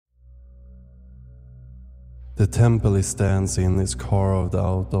The temple it stands in is carved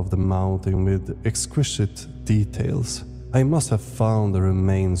out of the mountain with exquisite details. I must have found the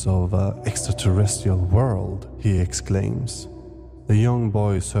remains of an extraterrestrial world, he exclaims. The young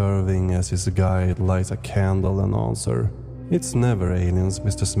boy serving as his guide lights a candle and answers, "It's never aliens,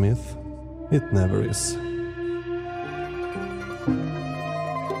 Mr. Smith. It never is."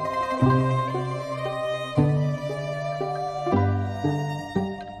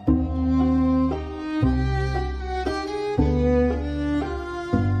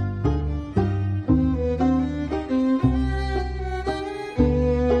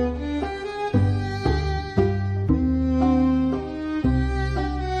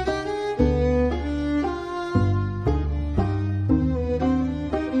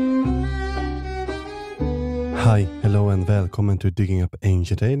 Hi, hello and welcome to Digging Up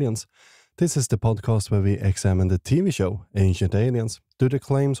Ancient Aliens. This is the podcast where we examine the TV show Ancient Aliens. Do the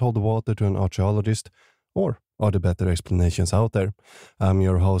claims hold water to an archaeologist, or are there better explanations out there? I'm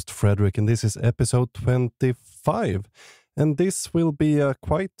your host Fredrik and this is episode 25. And this will be a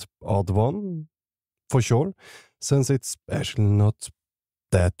quite odd one, for sure, since it's actually not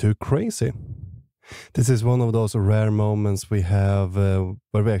that too crazy. This is one of those rare moments we have where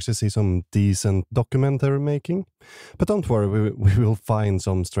we actually see some decent documentary making. But don't worry, we will find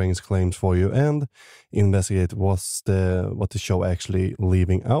some strange claims for you and investigate what the show actually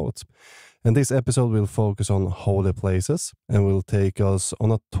leaving out. And this episode will focus on holy places and will take us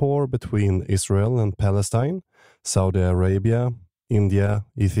on a tour between Israel and Palestine, Saudi Arabia, India,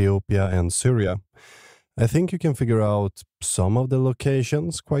 Ethiopia and Syria. I think you can figure out some of the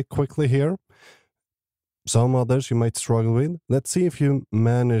locations quite quickly here. Some others you might struggle with. Let's see if you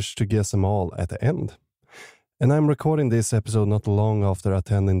manage to guess them all at the end. And I'm recording this episode not long after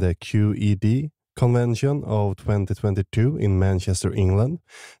attending the QED convention of 2022 in Manchester, England.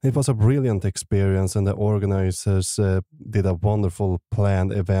 It was a brilliant experience and the organizers did a wonderful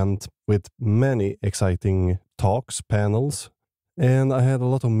planned event with many exciting talks, panels. And I had a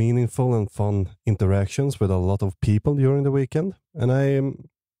lot of meaningful and fun interactions with a lot of people during the weekend. And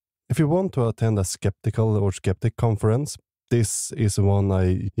if you want to attend a skeptical or skeptic conference, this is one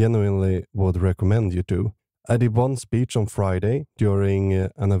I genuinely would recommend you to. I did one speech on Friday during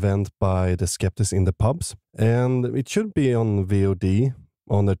an event by the Skeptics in the Pubs, and it should be on VOD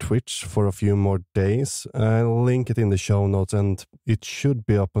on the Twitch for a few more days. I'll link it in the show notes and it should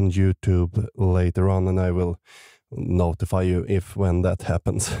be up on YouTube later on, and I will notify you when that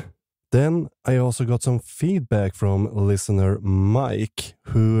happens. Then I also got some feedback from listener Mike,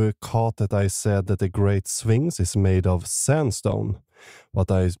 who caught that I said that the Great Sphinx is made of sandstone.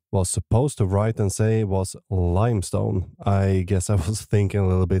 What I was supposed to write and say was limestone. I guess I was thinking a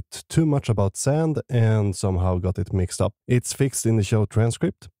little bit too much about sand and somehow got it mixed up. It's fixed in the show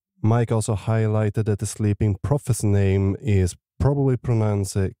transcript. Mike also highlighted that the sleeping prophet's name is probably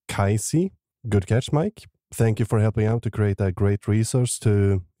pronounced Kaisi. Good catch, Mike. Thank you for helping out to create a great resource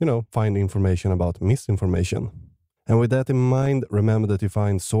to, find information about misinformation. And with that in mind, remember that you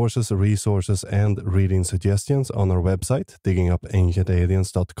find sources, resources, and reading suggestions on our website,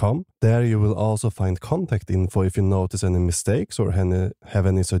 diggingupancientaliens.com. There you will also find contact info if you notice any mistakes or have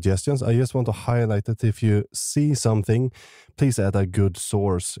any suggestions. I just want to highlight that if you see something, please add a good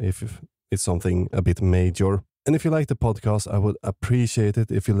source if it's something a bit major. And if you like the podcast, I would appreciate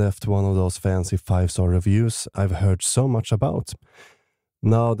it if you left one of those fancy 5-star reviews I've heard so much about.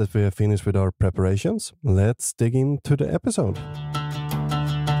 Now that we have finished with our preparations, let's dig into the episode.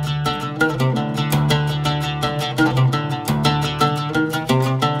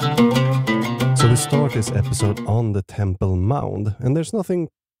 So we start this episode on the Temple Mound, and there's nothing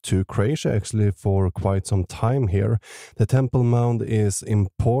too crazy actually for quite some time here. The Temple Mount is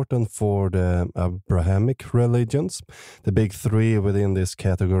important for the Abrahamic religions. The big three within this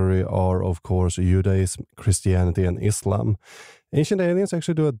category are, of course, Judaism, Christianity, and Islam. Ancient Aliens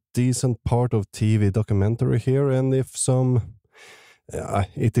actually do a decent part of TV documentary here, and if some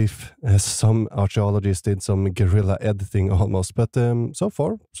archaeologists did some guerrilla editing almost, but so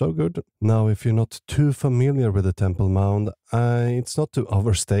far, so good. Now, if you're not too familiar with the Temple Mount, it's not to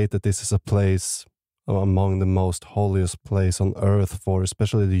overstate that this is a place among the most holiest place on earth for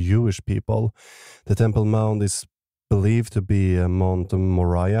especially the Jewish people. The Temple Mount is believed to be Mount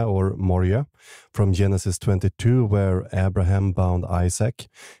Moriah or Moria from Genesis 22, where Abraham bound Isaac.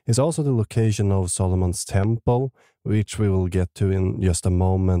 It's also the location of Solomon's temple, which we will get to in just a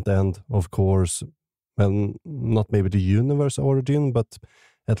moment, and of course, well, not maybe the universe origin, but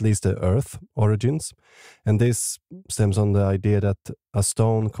at least the earth origins. And this stems on the idea that a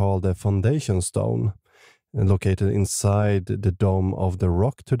stone called the foundation stone, located inside the dome of the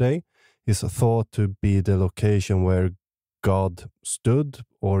rock today, is thought to be the location where God stood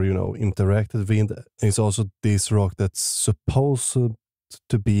or, interacted with. It's also this rock that's supposed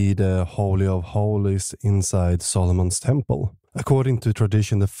to be the Holy of Holies inside Solomon's temple. According to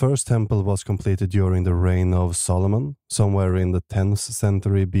tradition, the first temple was completed during the reign of Solomon, somewhere in the 10th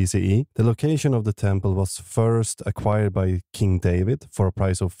century BCE. The location of the temple was first acquired by King David for a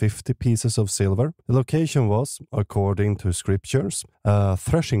price of 50 pieces of silver. The location was, according to scriptures, a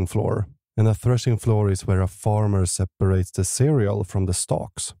threshing floor. And a threshing floor is where a farmer separates the cereal from the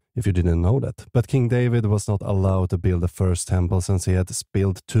stalks, if you didn't know that. But King David was not allowed to build the first temple since he had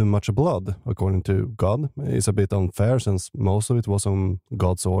spilled too much blood, according to God. It's a bit unfair since most of it was on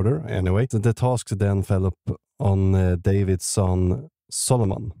God's order anyway. The task then fell up on David's son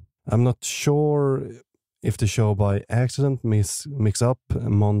Solomon. I'm not sure if the show by accident mix up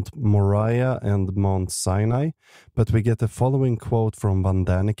Mount Moriah and Mount Sinai, but we get the following quote from Van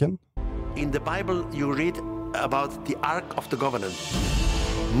Daniken. In the Bible, you read about the Ark of the Covenant.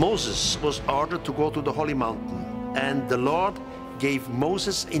 Moses was ordered to go to the Holy Mountain, and the Lord gave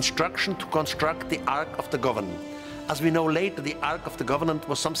Moses instruction to construct the Ark of the Covenant. As we know later, the Ark of the Covenant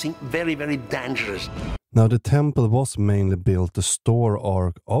was something very, very dangerous. Now, the temple was mainly built to store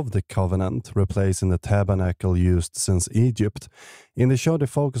Ark of the Covenant, replacing the tabernacle used since Egypt. In the show, they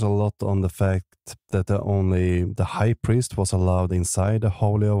focus a lot on the fact that only the high priest was allowed inside the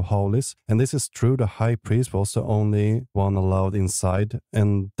Holy of Holies. And this is true, the high priest was the only one allowed inside,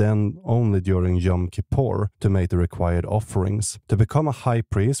 and then only during Yom Kippur to make the required offerings. To become a high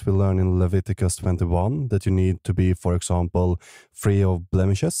priest, we learn in Leviticus 21 that you need to be, for example, free of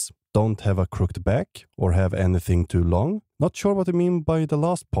blemishes, don't have a crooked back, or have anything too long. Not sure what I mean by the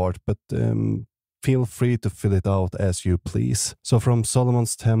last part, but feel free to fill it out as you please. So from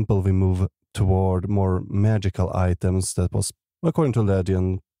Solomon's temple, we move toward more magical items that was, according to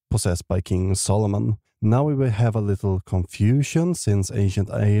legend, possessed by King Solomon. Now we will have a little confusion since Ancient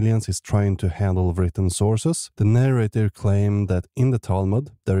Aliens is trying to handle written sources. The narrator claimed that in the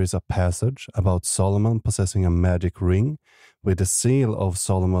Talmud there is a passage about Solomon possessing a magic ring with the seal of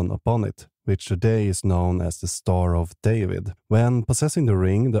Solomon upon it, which today is known as the Star of David. When possessing the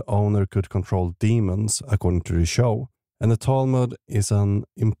ring, the owner could control demons, according to the show. And the Talmud is an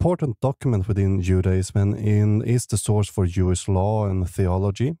important document within Judaism and is the source for Jewish law and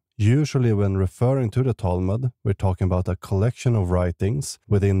theology. Usually when referring to the Talmud, we're talking about a collection of writings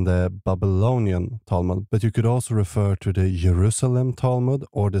within the Babylonian Talmud, but you could also refer to the Jerusalem Talmud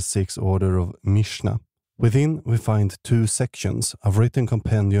or the Sixth Order of Mishnah. Within, we find two sections, a written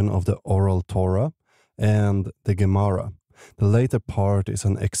compendium of the Oral Torah and the Gemara. The later part is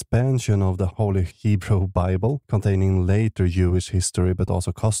an expansion of the Holy Hebrew Bible, containing later Jewish history, but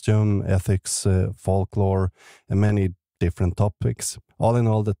also costume, ethics, folklore, and many different topics. All in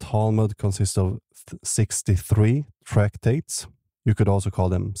all, the Talmud consists of 63 tractates. You could also call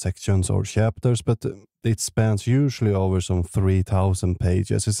them sections or chapters, but it spans usually over some 3,000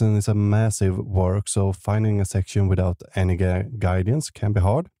 pages. It's a massive work, so finding a section without any guidance can be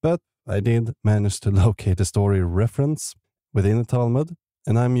hard. But I did manage to locate the story reference within the Talmud,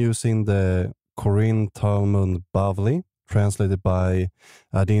 and I'm using the Korean Talmud Bavli, translated by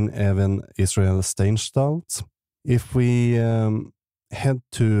Adin Even Israel Steinstalt. If we head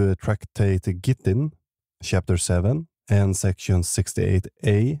to Tractate Gittin, chapter 7, and sections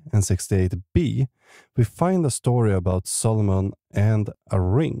 68a and 68b, we find a story about Solomon and a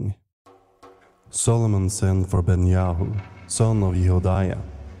ring. Solomon sent for Ben-Yahu, son of Jehodiah,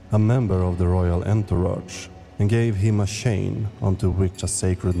 a member of the royal entourage, and gave him a chain onto which a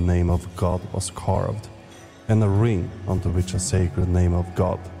sacred name of God was carved, and a ring onto which a sacred name of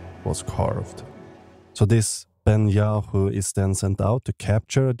God was carved. So this Ben-Yahu is then sent out to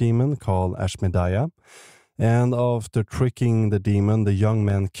capture a demon called Ashmediah, and after tricking the demon, the young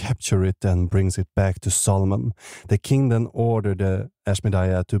man captures it and brings it back to Solomon. The king then ordered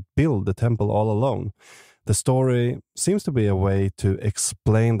Ashmediah to build the temple all alone. The story seems to be a way to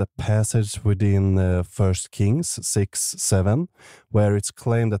explain the passage within 1 Kings 6:7, where it's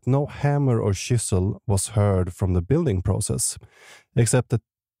claimed that no hammer or chisel was heard from the building process, except that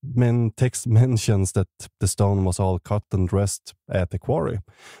text mentions that the stone was all cut and dressed at the quarry.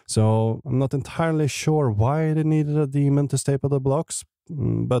 So I'm not entirely sure why they needed a demon to staple the blocks,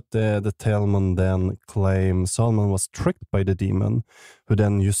 but the Talmud then claim Solomon was tricked by the demon, who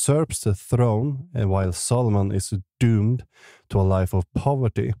then usurps the throne, while Solomon is doomed to a life of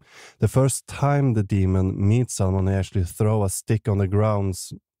poverty. The first time the demon meets Solomon, he actually throws a stick on the ground,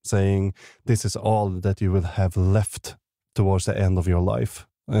 saying, "This is all that you will have left towards the end of your life."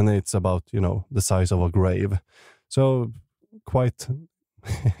 And it's about, the size of a grave. So quite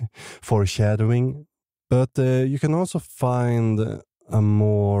foreshadowing. But you can also find a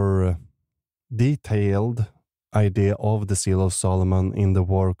more detailed idea of the Seal of Solomon in the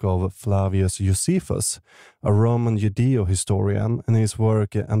work of Flavius Josephus, a Roman Judeo-historian. In his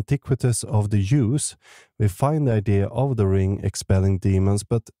work Antiquities of the Jews, we find the idea of the ring expelling demons,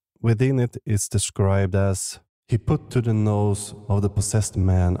 but within it it's described as, he put to the nose of the possessed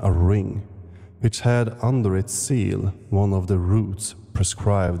man a ring, which had under its seal one of the roots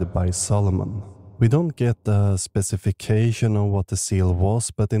prescribed by Solomon. We don't get a specification of what the seal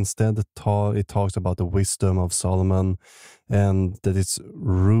was, but instead it talks about the wisdom of Solomon and that its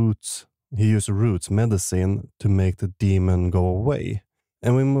roots, he used roots, medicine, to make the demon go away.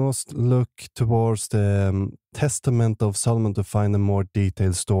 And we must look towards the Testament of Solomon to find a more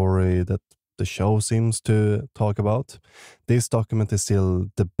detailed story that the show seems to talk about. This document is still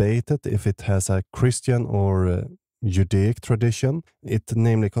debated if it has a Christian or Judaic tradition. It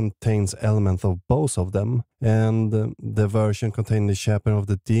namely contains elements of both of them, and the version containing the chapter of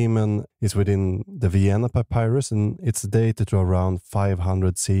the demon is within the Vienna papyrus, and it's dated to around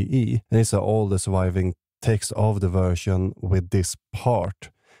 500 CE, and it's the oldest surviving text of the version with this part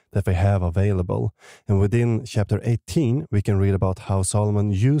that we have available. And within chapter 18 we can read about how Solomon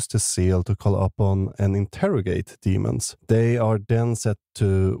used the seal to call upon and interrogate demons. They are then set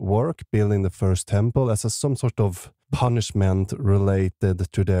to work building the first temple as some sort of punishment related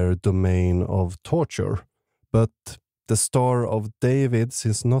to their domain of torture. But the Star of David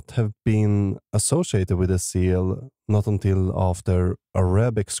seems not have been associated with the seal not until after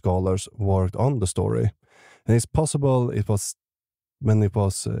Arabic scholars worked on the story. And it's possible it was when it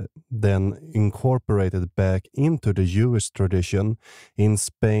was then incorporated back into the Jewish tradition in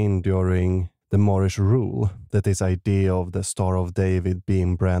Spain during the Moorish rule, that this idea of the Star of David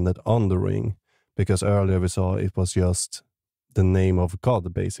being branded on the ring, because earlier we saw it was just the name of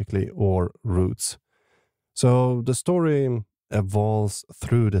God basically, or roots. So the story evolves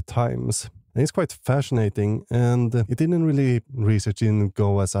through the times. And it's quite fascinating, and it didn't really, research didn't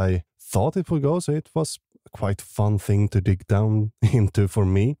go as I thought it would go, so it was quite fun thing to dig down into for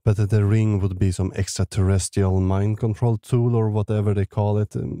me. But the ring would be some extraterrestrial mind control tool or whatever they call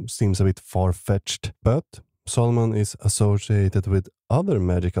it. Seems a bit far-fetched. But Solomon is associated with other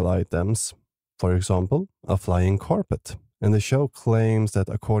magical items. For example, a flying carpet. And the show claims that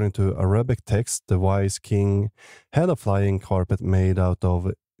according to Arabic text, the wise king had a flying carpet made out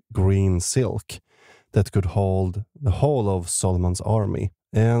of green silk that could hold the whole of Solomon's army.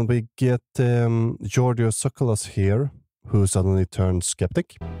 And we get Georgios Sokolos here, who suddenly turned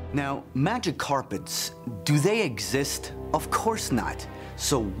skeptic. Now, magic carpets, do they exist? Of course not.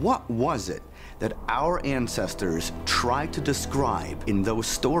 So what was it that our ancestors tried to describe in those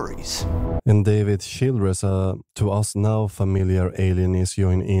stories? And David Childress, to us now familiar alien, is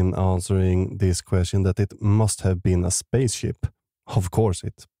joining in answering this question that it must have been a spaceship. Of course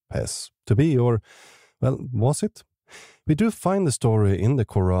it has to be, or, well, was it? We do find the story in the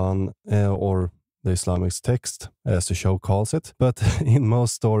Quran, or the Islamic text, as the show calls it, but in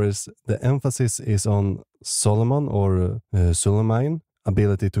most stories the emphasis is on Solomon, or Suleiman,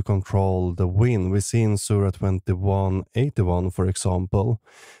 ability to control the wind. We see in Surah 21:81, for example,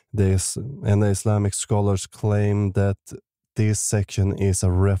 this, and the Islamic scholars claim that this section is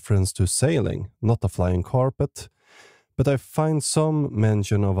a reference to sailing, not a flying carpet. But I find some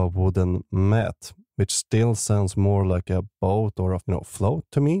mention of a wooden mat, which still sounds more like a boat or a float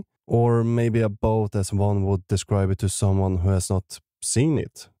to me, or maybe a boat as one would describe it to someone who has not seen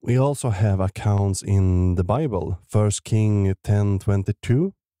it. We also have accounts in the Bible. 1 King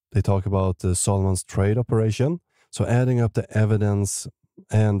 10:22, they talk about Solomon's trade operation. So adding up the evidence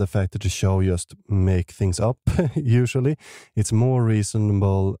and the fact that the show just make things up, usually, it's more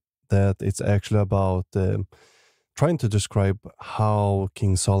reasonable that it's actually about trying to describe how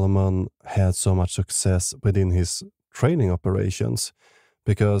King Solomon had so much success within his trading operations.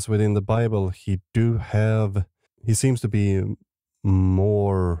 Because within the Bible, he seems to be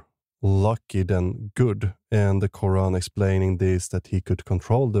more lucky than good. And the Quran explaining this, that he could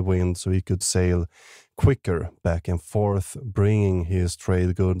control the wind so he could sail quicker back and forth, bringing his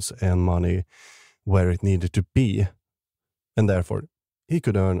trade goods and money where it needed to be. And therefore, he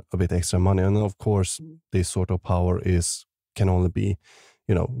could earn a bit extra money. And of course, this sort of power can only be,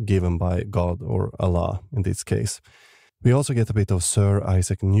 given by God or Allah in this case. We also get a bit of Sir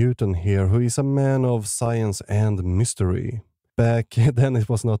Isaac Newton here, who is a man of science and mystery. Back then, it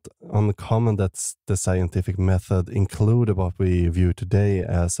was not uncommon that the scientific method included what we view today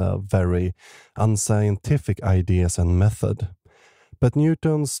as a very unscientific ideas and method. But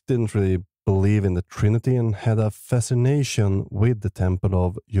Newton's didn't really believe in the Trinity and had a fascination with the Temple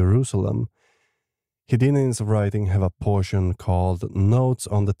of Jerusalem. He did in his writing have a portion called Notes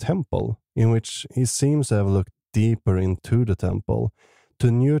on the Temple, in which he seems to have looked deeper into the temple.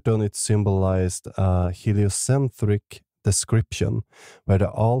 To Newton, it symbolized a heliocentric description, where the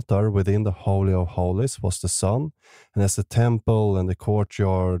altar within the Holy of Holies was the sun, and as the temple and the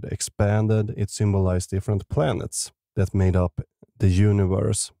courtyard expanded, it symbolized different planets that made up the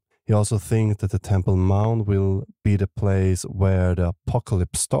universe. He also thinks that the Temple Mount will be the place where the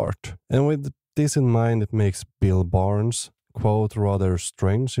apocalypse starts. And with this in mind, it makes Bill Barnes' quote rather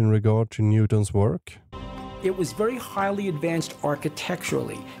strange in regard to Newton's work. It was very highly advanced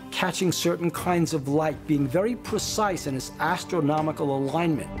architecturally, catching certain kinds of light, being very precise in its astronomical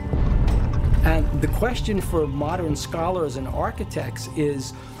alignment. And the question for modern scholars and architects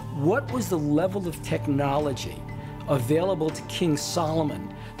is, what was the level of technology available to King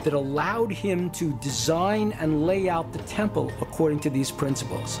Solomon that allowed him to design and lay out the temple according to these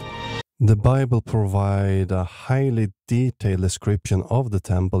principles? The Bible provides a highly detailed description of the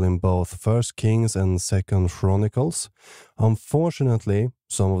temple in both 1 Kings and 2 Chronicles. Unfortunately,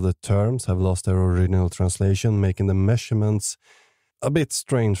 some of the terms have lost their original translation, making the measurements a bit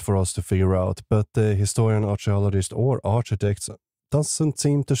strange for us to figure out, but the historian, archaeologist, or architects doesn't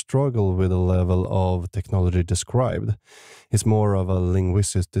seem to struggle with the level of technology described. It's more of a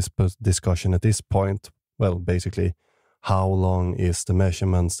linguistic discussion at this point. Well, basically, how long is the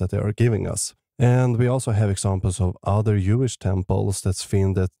measurements that they are giving us? And we also have examples of other Jewish temples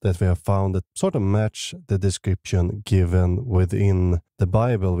that we have found that sort of match the description given within the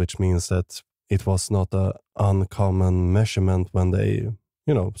Bible, which means that it was not an uncommon measurement when they,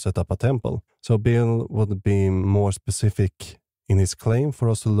 set up a temple. So Bill would be more specific in his claim for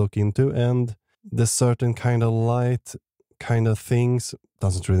us to look into, and the certain kind of light kind of things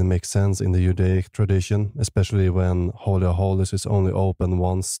doesn't really make sense in the Judaic tradition, especially when Holy of Holies is only open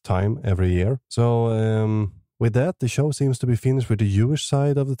once time every year. So with that, the show seems to be finished with the Jewish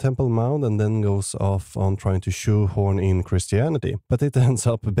side of the Temple Mount and then goes off on trying to shoehorn in Christianity. But it ends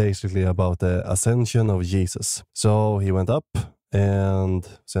up basically about the ascension of Jesus. So he went up, and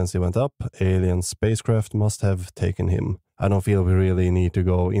since he went up, alien spacecraft must have taken him. I don't feel we really need to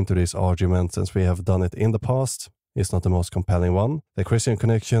go into this argument since we have done it in the past. It's not the most compelling one. The Christian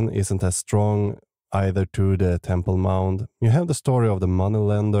connection isn't as strong either to the Temple Mount. You have the story of the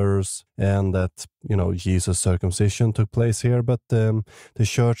moneylenders and that, Jesus' circumcision took place here, but the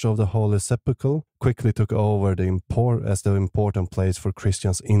Church of the Holy Sepulchre quickly took over as the important place for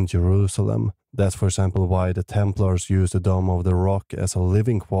Christians in Jerusalem. That's, for example, why the Templars used the Dome of the Rock as a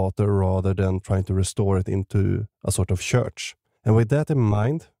living quarter rather than trying to restore it into a sort of church. And with that in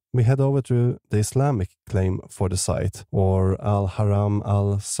mind, we head over to the Islamic claim for the site, or Al-Haram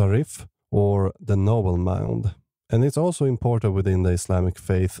al-Sarif, or the Noble Mound. And it's also important within the Islamic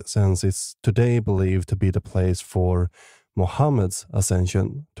faith since it's today believed to be the place for Muhammad's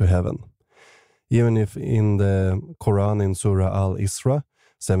ascension to heaven. Even if in the Quran in Surah Al-Isra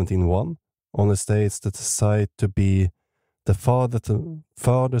 17:1 only states that the site to be the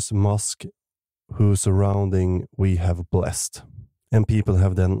Father's mosque whose surrounding we have blessed. And people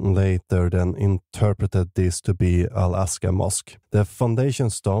have then later interpreted this to be Al-Aqsa Mosque. The foundation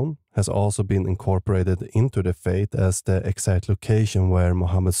stone has also been incorporated into the faith as the exact location where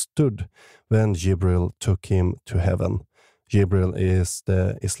Muhammad stood when Jibril took him to heaven. Jibril is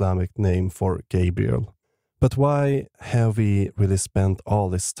the Islamic name for Gabriel. But why have we really spent all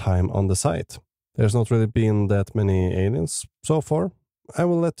this time on the site? There's not really been that many aliens so far. I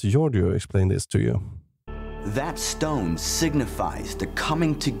will let Giorgio explain this to you. That stone signifies the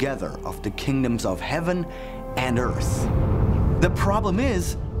coming together of the kingdoms of heaven and earth. The problem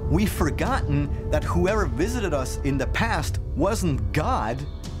is, we've forgotten that whoever visited us in the past wasn't God,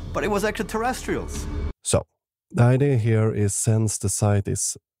 but it was extraterrestrials. So, the idea here is since the site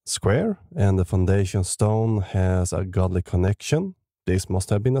is square and the foundation stone has a godly connection, this must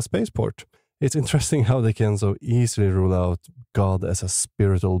have been a spaceport. It's interesting how they can so easily rule out God as a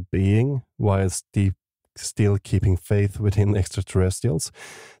spiritual being whilst still keeping faith within extraterrestrials.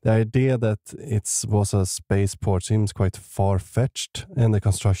 The idea that it was a spaceport seems quite far-fetched, and the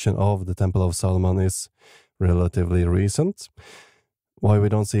construction of the Temple of Solomon is relatively recent. Why we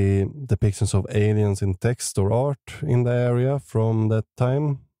don't see depictions of aliens in text or art in the area from that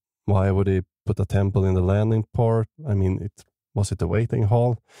time? Why would they put a temple in the landing port? I mean, was it a waiting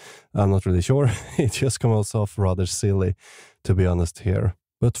hall? I'm not really sure. It just comes off rather silly, to be honest here.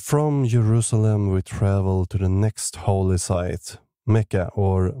 But from Jerusalem we travel to the next holy site, Mecca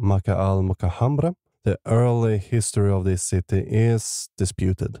or Makkah al-Mukarramah. The early history of this city is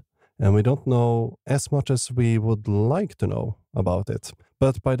disputed, and we don't know as much as we would like to know about it.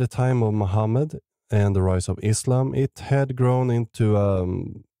 But by the time of Muhammad and the rise of Islam, it had grown into a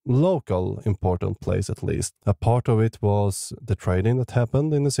local important place at least. A part of it was the trading that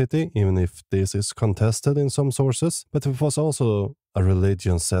happened in the city, even if this is contested in some sources, but it was also a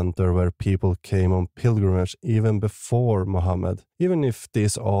religion center where people came on pilgrimage even before Muhammad, even if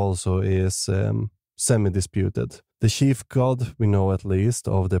this also is semi-disputed. The chief god, we know at least,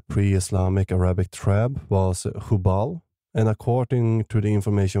 of the pre-Islamic Arabic tribe was Hubal, and according to the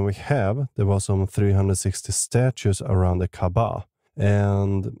information we have, there was some 360 statues around the Kaaba.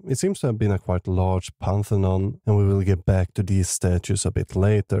 And it seems to have been a quite large pantheon, and we will get back to these statues a bit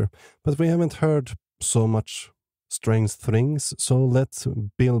later. But we haven't heard so much strange things, so let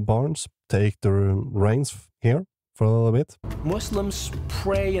Bill Barnes take the reins here for a little bit. Muslims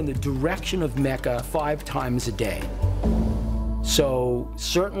pray in the direction of Mecca 5 times a day. So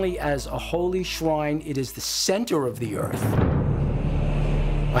certainly as a holy shrine, it is the center of the earth,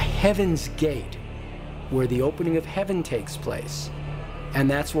 a heaven's gate where the opening of heaven takes place. And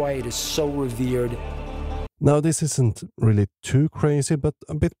that's why it is so revered. Now, this isn't really too crazy, but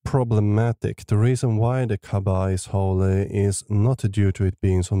a bit problematic. The reason why the Kaaba is holy is not due to it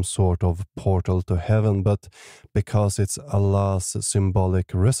being some sort of portal to heaven, but because it's Allah's symbolic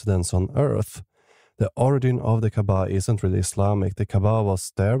residence on earth. The origin of the Kaaba isn't really Islamic. The Kaaba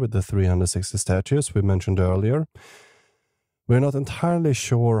was there with the 360 statues we mentioned earlier. We're not entirely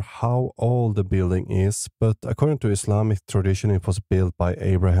sure how old the building is, but according to Islamic tradition, it was built by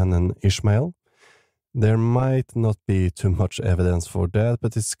Abraham and Ishmael. There might not be too much evidence for that,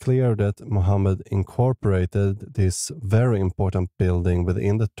 but it's clear that Muhammad incorporated this very important building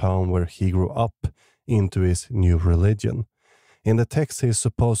within the town where he grew up into his new religion. In the text, he's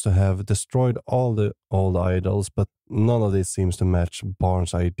supposed to have destroyed all the old idols, but none of this seems to match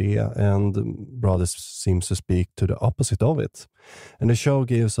Barnes' idea, and rather seems to speak to the opposite of it. And the show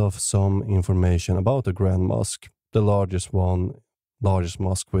gives us some information about the Grand Mosque, the largest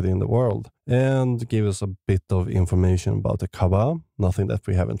mosque within the world, and give us a bit of information about the Kaaba, nothing that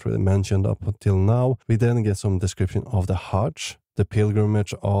we haven't really mentioned up until now. We then get some description of the Hajj, the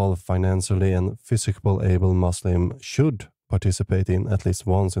pilgrimage all financially and physically able Muslim should participate in at least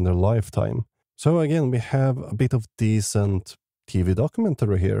once in their lifetime. So again, we have a bit of decent TV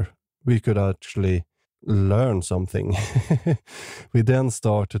documentary here. We could actually learn something. We then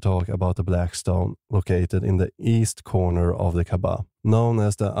start to talk about the black stone located in the east corner of the Kaaba, known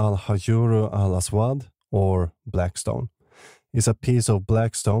as the Al-Hajuru Al-Aswad, or black stone. It's a piece of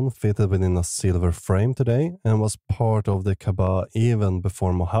black stone fitted within a silver frame today and was part of the Kaaba even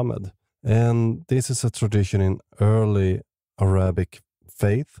before Muhammad. And this is a tradition in early Arabic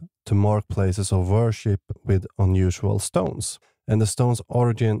faith to mark places of worship with unusual stones. And the stone's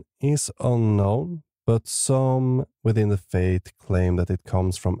origin is unknown, but some within the faith claim that it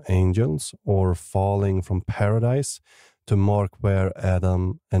comes from angels or falling from paradise to mark where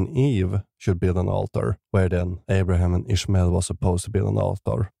Adam and Eve should build an altar, where then Abraham and Ishmael was supposed to build an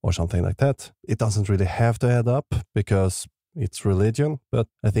altar, or something like that. It doesn't really have to add up, because it's religion, but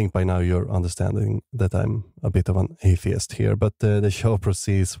I think by now you're understanding that I'm a bit of an atheist here. But the show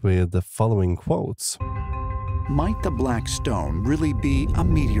proceeds with the following quotes. Might the black stone really be a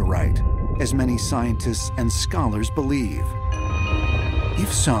meteorite, as many scientists and scholars believe?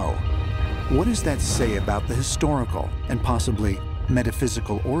 If so, what does that say about the historical and possibly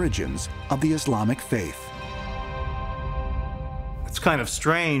metaphysical origins of the Islamic faith? It's kind of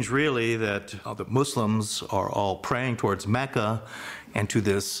strange, really, that the Muslims are all praying towards Mecca and to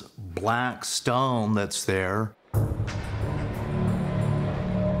this black stone that's there.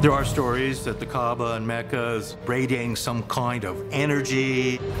 There are stories that the Kaaba in Mecca is radiating some kind of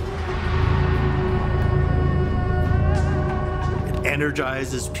energy. It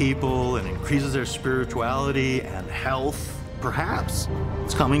energizes people and increases their spirituality and health. Perhaps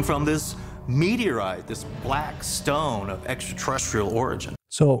it's coming from this meteorite, this black stone of extraterrestrial origin.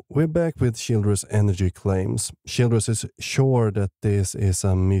 So we're back with Childress' energy claims. Childress is sure that this is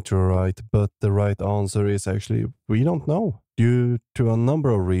a meteorite, but the right answer is actually we don't know. Due to a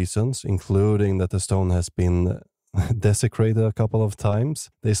number of reasons, including that the stone has been desecrated a couple of times,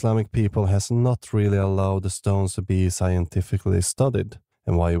 the Islamic people has not really allowed the stones to be scientifically studied.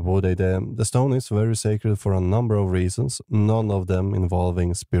 And why would they? The stone is very sacred for a number of reasons, none of them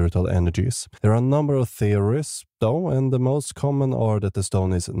involving spiritual energies. There are a number of theories, though, and the most common are that the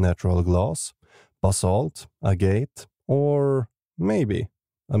stone is natural glass, basalt, agate, or maybe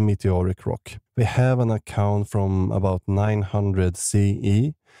a meteoric rock. We have an account from about 900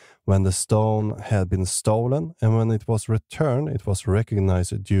 CE when the stone had been stolen, and when it was returned, it was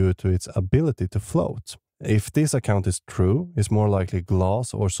recognized due to its ability to float. If this account is true, it's more likely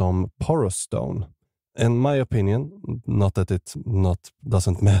glass or some porous stone. In my opinion, not that it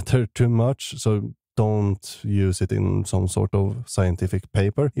doesn't matter too much, so don't use it in some sort of scientific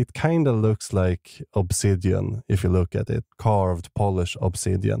paper. It kind of looks like obsidian if you look at it, carved, polished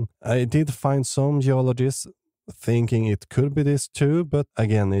obsidian. I did find some geologists thinking it could be this too, but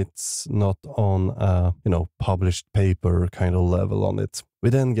again, it's not on a published paper kind of level on it. We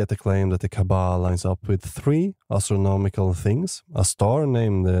then get the claim that the Kaaba lines up with 3 astronomical things: a star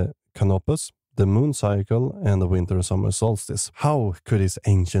named the Canopus, the moon cycle, and the winter and summer solstice. How could these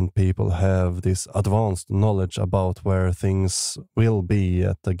ancient people have this advanced knowledge about where things will be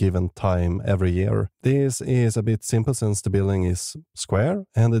at a given time every year? This is a bit simple since the building is square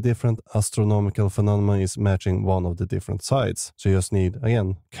and the different astronomical phenomena is matching one of the different sides. So you just need,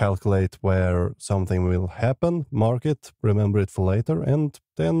 again, calculate where something will happen, mark it, remember it for later, and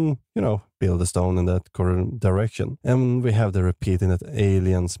then, build a stone in that current direction. And we have the repeating that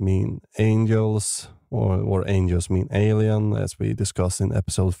aliens mean angels, or angels mean alien, as we discussed in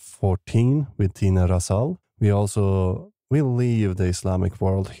episode 14 with Tina Rasal. We also will leave the Islamic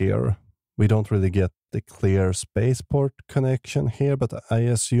world here. We don't really get the clear spaceport connection here, but I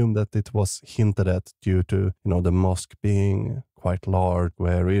assume that it was hinted at due to, the mosque being quite large,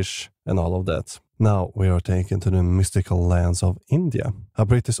 squarish, and all of that. Now we are taken to the mystical lands of India. A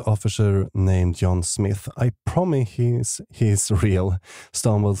British officer named John Smith, I promise he's real,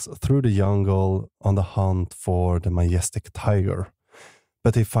 stumbles through the jungle on the hunt for the majestic tiger.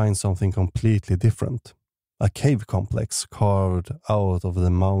 But he finds something completely different. A cave complex carved out of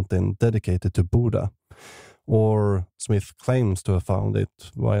the mountain dedicated to Buddha. Or Smith claims to have found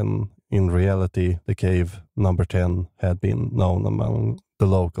it, when in reality the cave number 10 had been known among the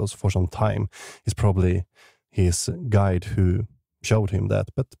locals for some time. It's probably his guide who showed him that.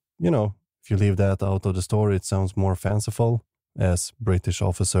 But, if you leave that out of the story, it sounds more fanciful, as British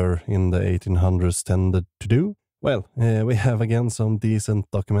officer in the 1800s tended to do. Well, we have again some decent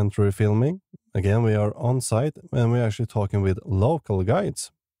documentary filming. Again, we are on site and we're actually talking with local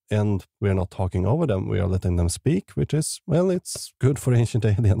guides. And we're not talking over them, we are letting them speak, which is, it's good for ancient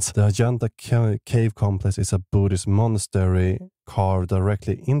aliens. The Ajanta cave complex is a Buddhist monastery carved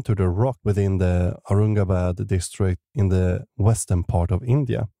directly into the rock within the Aurangabad district in the western part of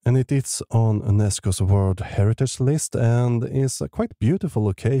India. And it is on UNESCO's World Heritage List and is a quite beautiful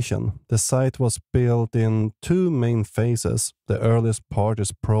location. The site was built in 2 main phases. The earliest part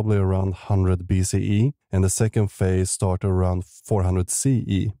is probably around 100 BCE, and the second phase started around 400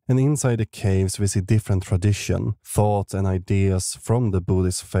 CE. And inside the caves we see different tradition, thoughts and ideas from the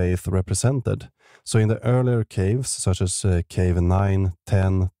Buddhist faith represented. So in the earlier caves, such as cave 9,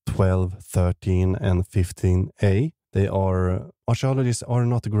 10, 12, 13 and 15a, archaeologists are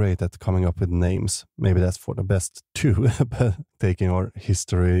not great at coming up with names. Maybe that's for the best too, taking our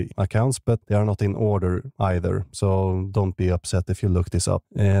history accounts, but they are not in order either. So don't be upset if you look this up.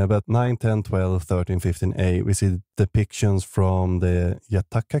 But 9, 10, 12, 13, 15a, we see depictions from the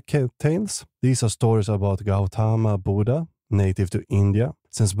Jataka tales. These are stories about Gautama Buddha, native to India.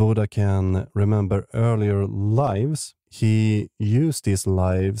 Since Buddha can remember earlier lives, he used these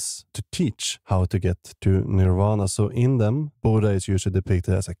lives to teach how to get to nirvana. So in them, Buddha is usually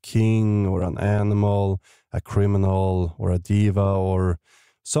depicted as a king or an animal, a criminal or a diva or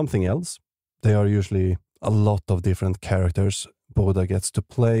something else. They are usually a lot of different characters Buddha gets to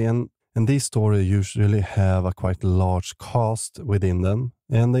play, and these stories usually have a quite large cast within them,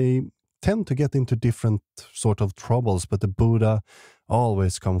 and they tend to get into different sort of troubles, but the Buddha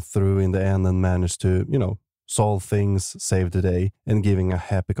always comes through in the end and manage to, solve things, save the day, and giving a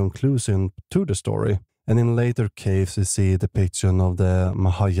happy conclusion to the story. And in later caves, we see a depiction of the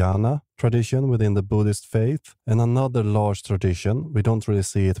Mahayana tradition within the Buddhist faith, and another large tradition. We don't really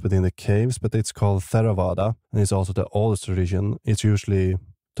see it within the caves, but it's called Theravada, and it's also the oldest tradition. It's usually,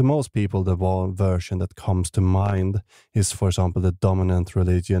 to most people, the one version that comes to mind is, for example, the dominant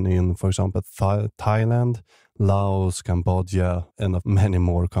religion in, for example, Thailand, Laos, Cambodia, and of many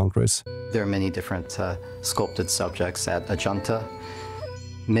more countries. There are many different sculpted subjects at Ajanta.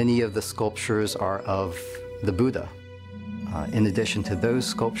 Many of the sculptures are of the Buddha. In addition to those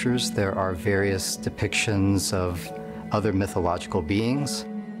sculptures, there are various depictions of other mythological beings.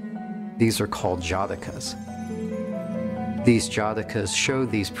 These are called jatakas. These jatakas show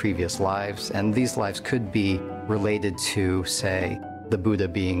these previous lives, and these lives could be related to, say, the Buddha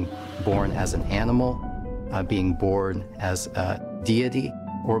being born as an animal, being born as a deity,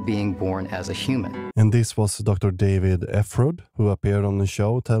 or being born as a human. And this was Dr. David Efrod, who appeared on the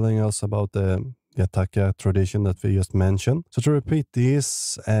show telling us about the Yataka tradition that we just mentioned. So to repeat,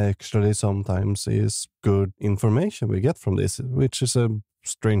 this actually sometimes is good information we get from this, which is a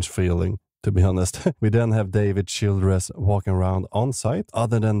strange feeling, to be honest. We then have David Childress walking around on site.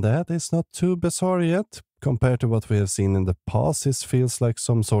 Other than that, it's not too bizarre yet. Compared to what we have seen in the past, this feels like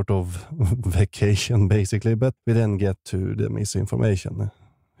some sort of vacation, basically. But we then get to the misinformation.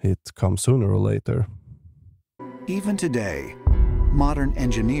 It comes sooner or later. Even today, modern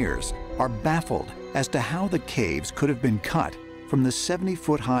engineers are baffled as to how the caves could have been cut from the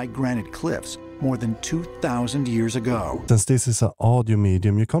 70-foot-high granite cliffs more than 2,000 years ago. Since this is an audio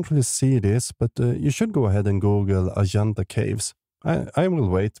medium, you can't really see this, but you should go ahead and Google Ajanta Caves. I will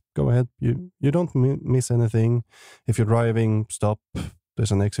wait. Go ahead. You don't miss anything. If you're driving, stop.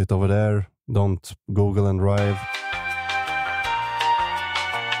 There's an exit over there. Don't Google and drive.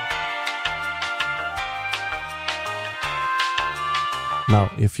 Now,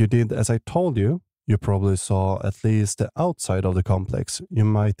 if you did as I told you, you probably saw at least the outside of the complex. You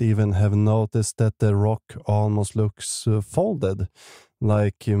might even have noticed that the rock almost looks folded,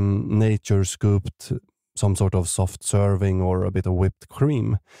 like nature scooped some sort of soft serving or a bit of whipped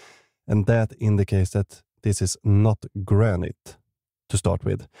cream. And that indicates that this is not granite to start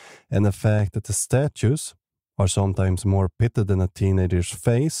with. And the fact that the statues are sometimes more pitted than a teenager's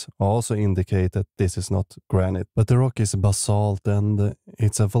face also indicate that this is not granite. But the rock is basalt and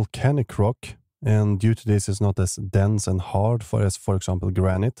it's a volcanic rock. And due to this, it's not as dense and hard as, for example,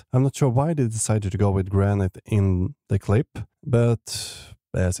 granite. I'm not sure why they decided to go with granite in the clip, but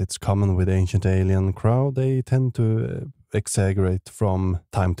as it's common with Ancient Alien crowd, they tend to exaggerate from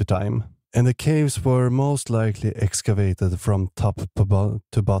time to time. And the caves were most likely excavated from top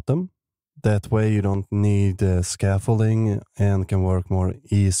to bottom. That way you don't need scaffolding and can work more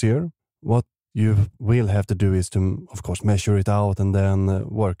easier. What you will have to do is to, of course, measure it out and then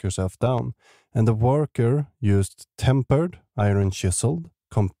work yourself down. And the worker used tempered iron chisel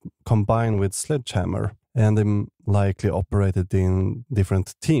combined with sledgehammer. And they likely operated in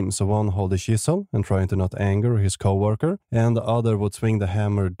different teams. So one hold the chisel and trying to not anger his co-worker, and the other would swing the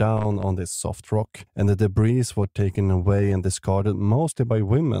hammer down on this soft rock. And the debris were taken away and discarded mostly by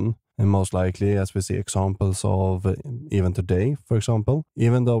women, and most likely, as we see examples of even today, for example.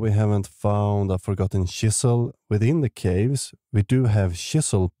 Even though we haven't found a forgotten chisel within the caves, we do have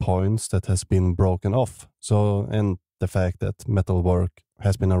chisel points that has been broken off. So, and the fact that metalwork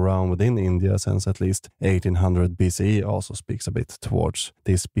has been around within India since at least 1800 BCE also speaks a bit towards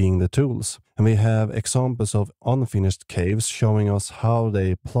this being the tools. And we have examples of unfinished caves showing us how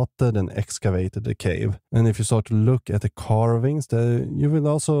they plotted and excavated the cave. And if you start to look at the carvings, you will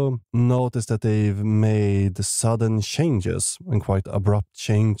also notice that they've made sudden changes and quite abrupt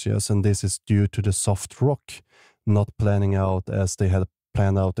changes. And this is due to the soft rock not planning out as they had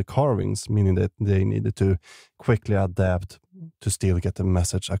planned out the carvings, meaning that they needed to quickly adapt to still get the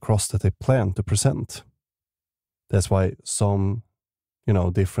message across that they plan to present. That's why some,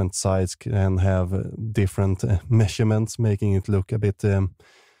 different sides can have different measurements, making it look a bit,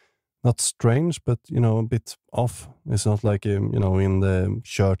 not strange, but, a bit off. It's not like, in the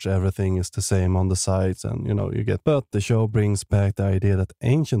church, everything is the same on the sides and, you get, but the show brings back the idea that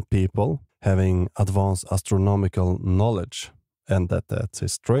ancient people having advanced astronomical knowledge, and that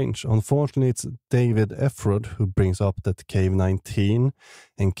is strange. Unfortunately, it's David Efrod who brings up that Cave 19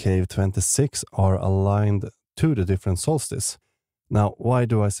 and Cave 26 are aligned to the different solstice. Now, why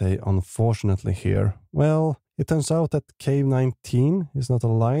do I say unfortunately here? Well, it turns out that Cave 19 is not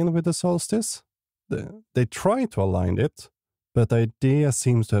aligned with the solstice. They try to align it, but the idea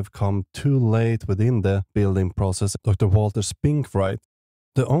seems to have come too late within the building process. Dr. Walter Spinkright.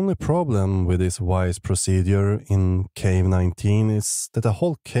 The only problem with this wise procedure in Cave 19 is that the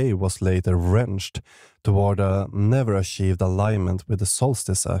whole cave was later wrenched toward a never achieved alignment with the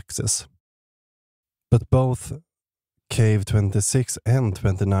solstice axis. But both Cave 26 and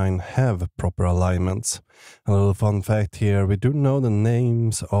 29 have proper alignments. A little fun fact here, we do know the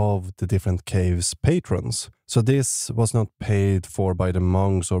names of the different caves' patrons. So this was not paid for by the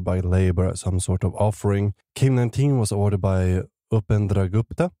monks or by labor as some sort of offering. Cave 19 was ordered by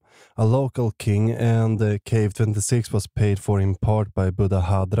Upendragupta, a local king, and Cave 26 was paid for in part by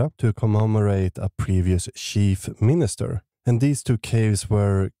Buddhadra to commemorate a previous chief minister. And these two caves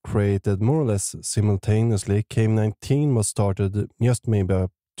were created more or less simultaneously. Cave 19 was started just maybe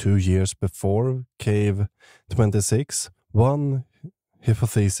 2 years before Cave 26. One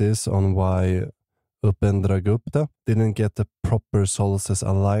hypothesis on why Upendragupta didn't get the proper solstice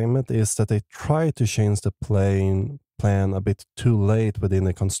alignment is that they tried to change the plan a bit too late within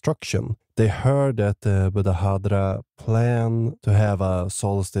the construction. They heard that the Buddhadra planned to have a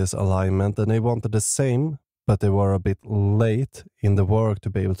solstice alignment, and they wanted the same, but they were a bit late in the work to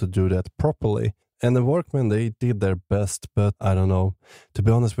be able to do that properly. And the workmen, they did their best, but I don't know. To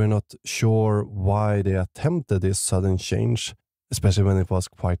be honest, we're not sure why they attempted this sudden change, especially when it was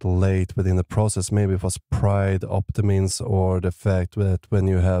quite late within the process. Maybe it was pride, optimism, or the fact that when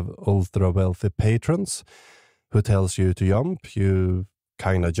you have ultra-wealthy patrons who tells you to jump, you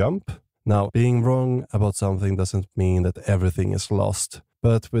kind of jump. Now, being wrong about something doesn't mean that everything is lost.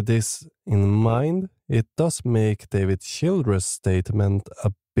 But with this in mind, it does make David Childress' statement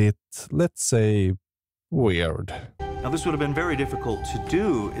a bit, let's say, weird. Now, this would have been very difficult to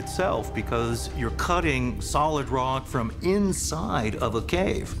do itself because you're cutting solid rock from inside of a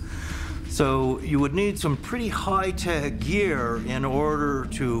cave. So you would need some pretty high-tech gear in order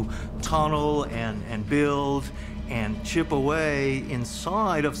to tunnel and build and chip away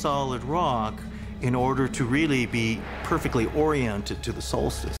inside of solid rock in order to really be perfectly oriented to the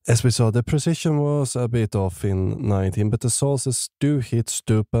solstice. As we saw, the precision was a bit off in 19, but the solstices do hit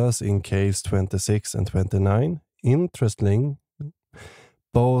stupas in caves 26 and 29. Interesting,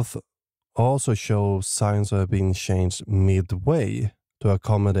 both also show signs of being changed midway to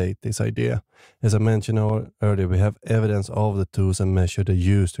accommodate this idea. As I mentioned earlier, we have evidence of the tools and measures they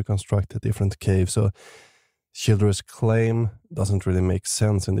used to construct the different caves, so Childress' claim doesn't really make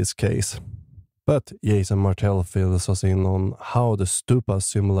sense in this case. But Jason Martell fills us in on how the stupas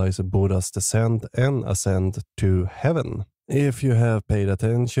symbolize Buddha's descent and ascent to heaven. If you have paid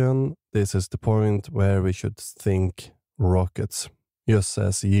attention, this is the point where we should think rockets. Just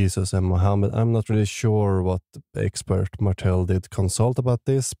as Jesus and Muhammad, I'm not really sure what expert Martell did consult about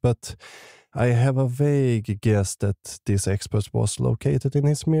this, but I have a vague guess that this expert was located in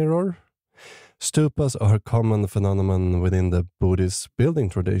his mirror. Stupas are a common phenomenon within the Buddhist building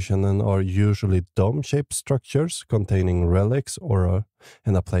tradition and are usually dome-shaped structures containing relics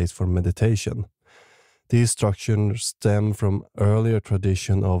and a place for meditation. These structures stem from earlier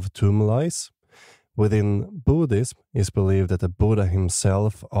tradition of tumuli. Within Buddhism, it is believed that the Buddha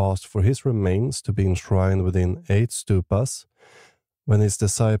himself asked for his remains to be enshrined within 8 stupas. When his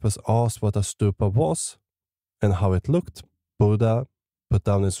disciples asked what a stupa was and how it looked, Buddha put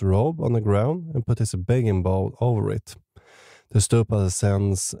down his robe on the ground and put his begging bowl over it. The stupa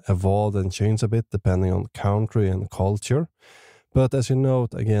ascents evolved and changed a bit depending on country and culture, but as you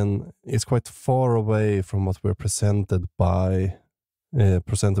note, again, it's quite far away from what we're presented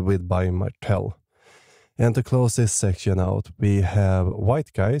with by Martell. And to close this section out, we have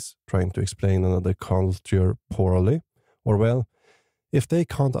white guys trying to explain another culture poorly, or well, if they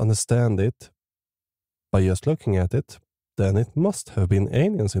can't understand it by just looking at it, then it must have been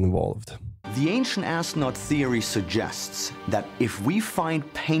aliens involved. The ancient astronaut theory suggests that if we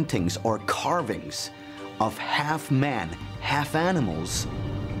find paintings or carvings of half man, half animals,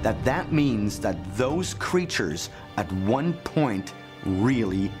 that means that those creatures at one point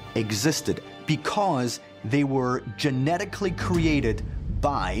really existed because they were genetically created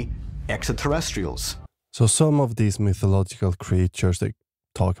by extraterrestrials. So some of these mythological creatures they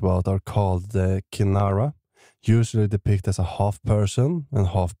talk about are called the Kinara, usually depicted as a half person and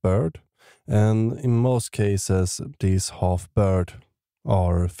half bird, and in most cases these half bird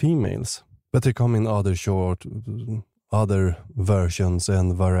are females, but they come in other versions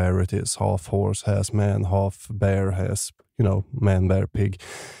and varieties. Half horse has man, half bear has man, bear, pig.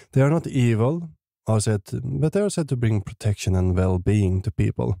 They are not evil, but they are said to bring protection and well-being to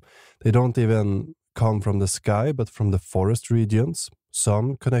people. They don't even come from the sky but from the forest regions,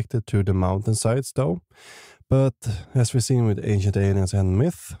 some connected to the mountainsides though. But as we've seen with ancient aliens and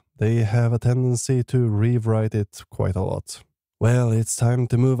myth, they have a tendency to rewrite it quite a lot. Well, it's time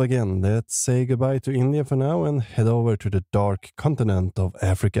to move again. Let's say goodbye to India for now and head over to the dark continent of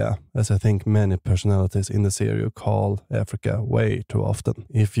Africa, as I think many personalities in the series call Africa way too often.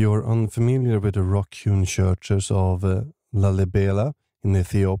 If you're unfamiliar with the rock-hewn churches of Lalibela in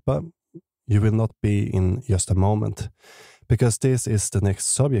Ethiopia, you will not be in just a moment, because this is the next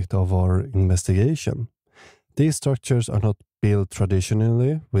subject of our investigation. These structures are not built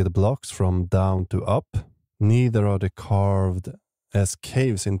traditionally with blocks from down to up. Neither are they carved as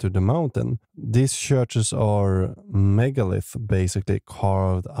caves into the mountain. These churches are megalith, basically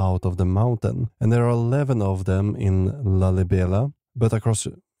carved out of the mountain. And there are 11 of them in Lalibela, but across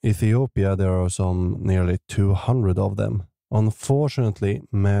Ethiopia there are some nearly 200 of them. Unfortunately,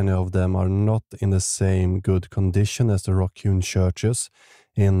 many of them are not in the same good condition as the rock-hewn churches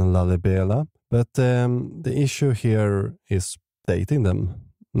in Lalibela. But the issue here is dating them.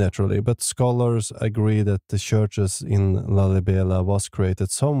 naturally, but scholars agree that the churches in Lalibela was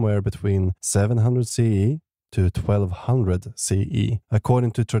created somewhere between 700 CE to 1200 CE.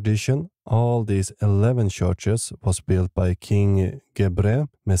 According to tradition, all these 11 churches was built by King Gebre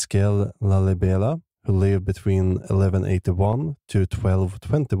Meskel Lalibela, who lived between 1181 to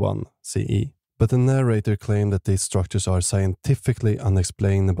 1221 CE. But the narrator claimed that these structures are scientifically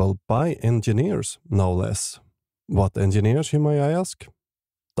unexplainable by engineers, no less. What engineers, you may ask?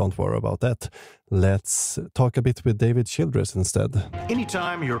 Don't worry about that. Let's talk a bit with David Childress instead.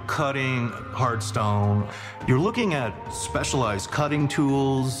 Anytime you're cutting hard stone, you're looking at specialized cutting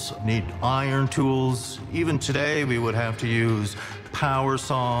tools, need iron tools. Even today, we would have to use power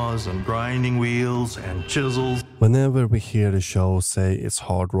saws and grinding wheels and chisels. Whenever we hear the show say it's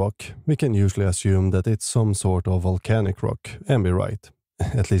hard rock, we can usually assume that it's some sort of volcanic rock, and be right.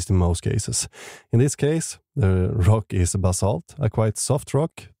 At least in most cases. In this case, the rock is basalt, a quite soft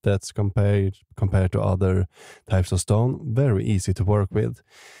rock that's compared to other types of stone, very easy to work with.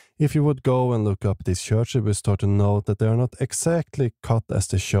 If you would go and look up these churches, we start to note that they are not exactly cut as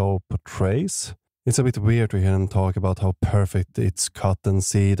the show portrays. It's a bit weird to hear them talk about how perfect it's cut and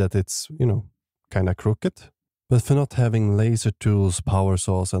see that it's, kind of crooked. But for not having laser tools, power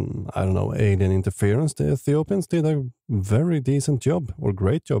saws, and, alien interference, the Ethiopians did a very decent job, or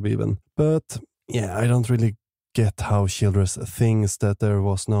great job even. But, yeah, I don't really get how Childress thinks that there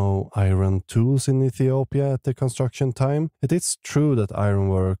was no iron tools in Ethiopia at the construction time. It is true that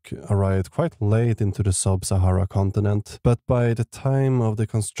ironwork arrived quite late into the sub-Sahara continent, but by the time of the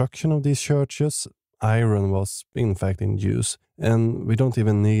construction of these churches, iron was in fact in use. And we don't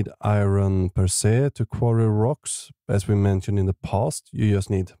even need iron per se to quarry rocks. As we mentioned in the past, you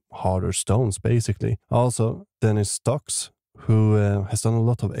just need harder stones, basically. Also, Dennis Stocks, who has done a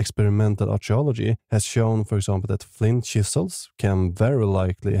lot of experimental archaeology, has shown, for example, that flint chisels can very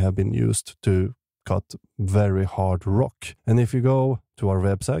likely have been used to cut very hard rock. And if you go to our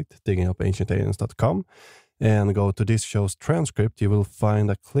website, diggingupancientaliens.com, and go to this show's transcript, you will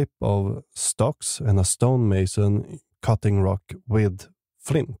find a clip of Stocks and a stonemason cutting rock with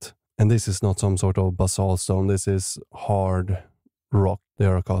flint. And this is not some sort of basalt stone, this is hard rock they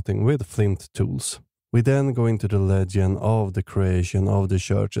are cutting with flint tools. We then go into the legend of the creation of the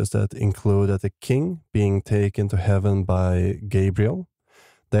churches that included the king being taken to heaven by Gabriel.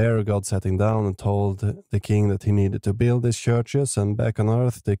 There, God sitting down and told the king that he needed to build these churches, and back on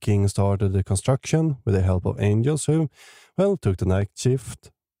earth, the king started the construction with the help of angels who, took the night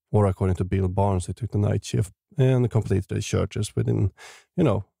shift, or according to Bill Barnes, he took the night shift and completed the churches within,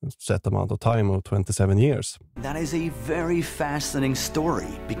 a set amount of time of 27 years. That is a very fascinating story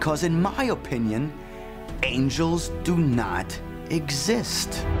because, in my opinion, angels do not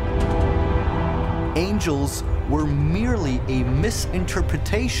exist. Angels were merely a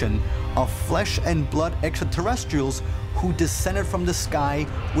misinterpretation of flesh and blood extraterrestrials who descended from the sky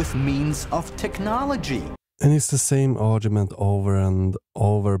with means of technology. And it's the same argument over and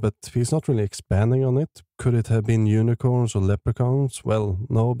over, but he's not really expanding on it. Could it have been unicorns or leprechauns? Well,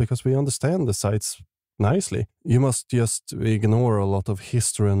 no, because we understand the sites nicely. You must just ignore a lot of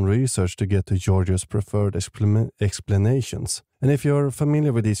history and research to get to Georgia's preferred explanations. And if you're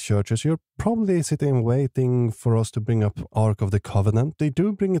familiar with these churches, you're probably sitting waiting for us to bring up Ark of the Covenant. They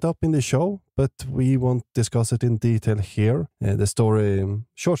do bring it up in the show, but we won't discuss it in detail here. The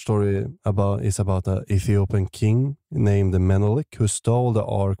short story is about an Ethiopian king named Menelik who stole the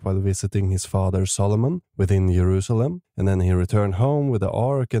Ark while visiting his father Solomon within Jerusalem. And then he returned home with the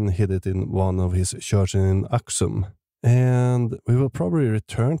Ark and hid it in one of his churches in Aksum. And we will probably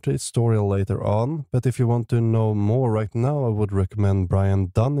return to its story later on, but if you want to know more right now, I would recommend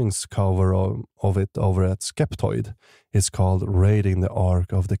Brian Dunning's cover of it over at Skeptoid. It's called Raiding the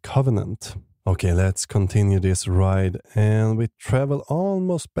Ark of the Covenant. Okay, let's continue this ride, and we travel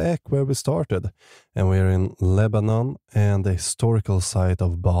almost back where we started, and we're in Lebanon and the historical site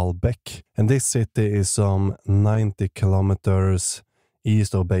of Baalbek. And this city is some 90 kilometers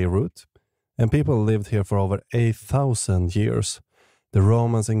east of Beirut. And people lived here for over 8,000 years. The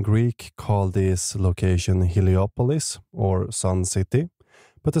Romans and Greek called this location Heliopolis, or Sun City,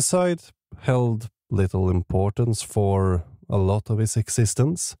 but the site held little importance for a lot of its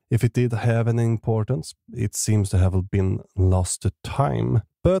existence. If it did have any importance, it seems to have been lost to time.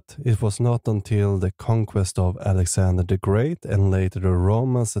 But it was not until the conquest of Alexander the Great and later the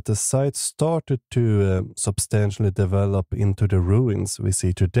Romans that the site started to substantially develop into the ruins we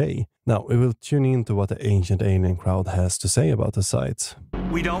see today. Now, we will tune into what the Ancient Alien crowd has to say about the site.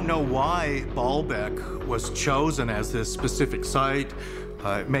 We don't know why Baalbek was chosen as this specific site.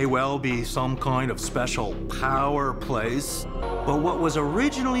 It may well be some kind of special power place. But what was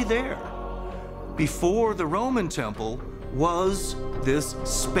originally there before the Roman temple was this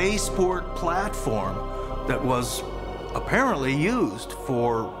spaceport platform that was apparently used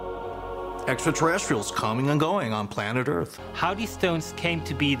for extraterrestrials coming and going on planet Earth. How these stones came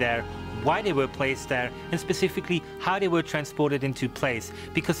to be there, why they were placed there, and specifically how they were transported into place,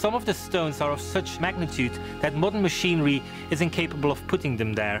 because some of the stones are of such magnitude that modern machinery is incapable of putting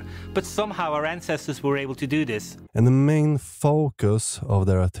them there, but somehow our ancestors were able to do this. And the main focus of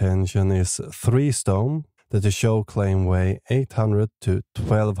their attention is 3 stones that the show claim weigh 800 to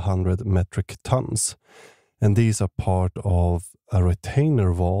 1200 metric tons. And these are part of a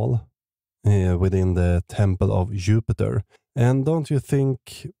retainer wall within the Temple of Jupiter. And don't you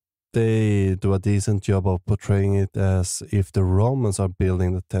think they do a decent job of portraying it as if the Romans are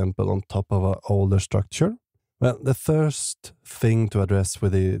building the temple on top of an older structure? Well, the first thing to address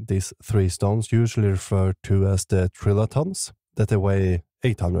with these 3 stones, usually referred to as the trilotons, that they weigh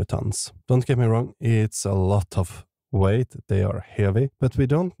 800 tons. Don't get me wrong, it's a lot of weight, they are heavy, but we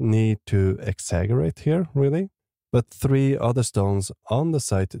don't need to exaggerate here, really. But 3 other stones on the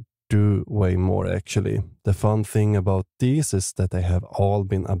site do weigh more, actually. The fun thing about these is that they have all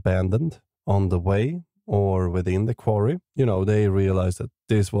been abandoned on the way or within the quarry. You know, they realized that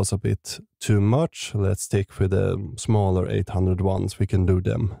this was a bit too much. Let's stick with the smaller 800 ones. We can do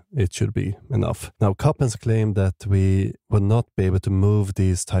them. It should be enough. Now, Coppens claimed that we would not be able to move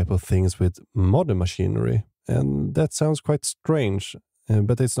these type of things with modern machinery. And that sounds quite strange,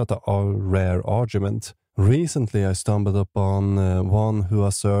 but it's not a rare argument. Recently, I stumbled upon one who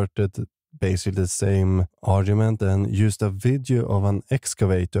asserted basically the same argument and used a video of an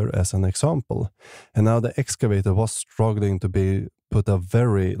excavator as an example. And now the excavator was struggling to put a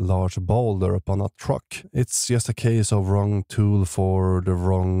very large boulder upon a truck. It's just a case of wrong tool for the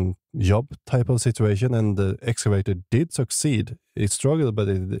wrong job type of situation, and the excavator did succeed. It struggled, but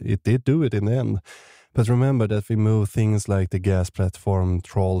it did do it in the end. But remember that we move things like the gas platform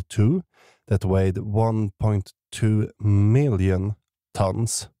Troll 2 that weighed 1.2 million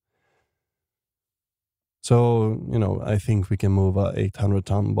tons. So, you know, I think we can move a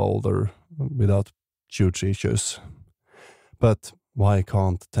 800-ton boulder without huge issues. But why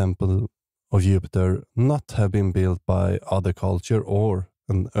can't the Temple of Jupiter not have been built by other culture or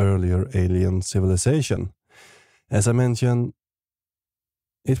an earlier alien civilization? As I mentioned,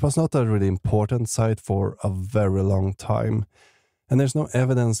 it was not a really important site for a very long time. And there's no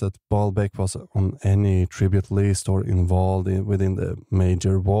evidence that Baalbek was on any tribute list or involved within the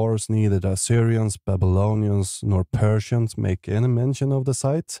major wars. Neither the Assyrians, Babylonians, nor Persians make any mention of the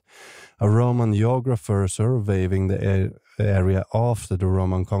site. A Roman geographer surveying the area after the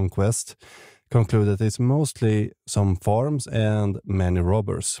Roman conquest concluded it's mostly some farms and many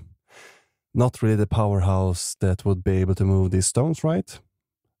robbers. Not really the powerhouse that would be able to move these stones, right?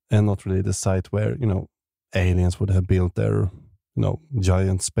 And not really the site where, you know, aliens would have built their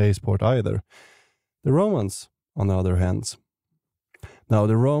giant spaceport either. The Romans, on the other hand. Now,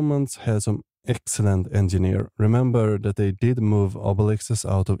 the Romans had some excellent engineer. Remember that they did move obelisks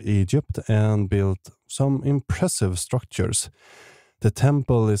out of Egypt and built some impressive structures. The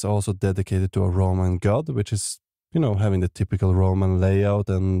temple is also dedicated to a Roman god, which is, you know, having the typical Roman layout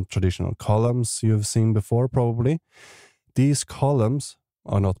and traditional columns you've seen before, probably. These columns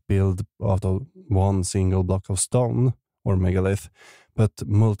are not built out of one single block of stone or megalith, but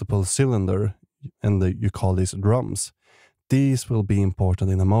multiple cylinder, and you call these drums. These will be important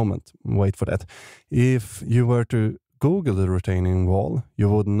in a moment. Wait for that. If you were to Google the retaining wall, you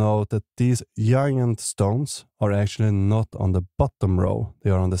would note that these giant stones are actually not on the bottom row. They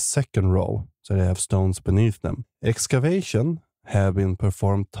are on the second row, so they have stones beneath them. Excavation have been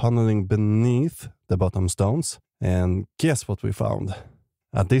performed tunneling beneath the bottom stones, and guess what we found?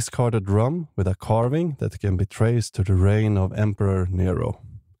 A discarded drum with a carving that can be traced to the reign of Emperor Nero.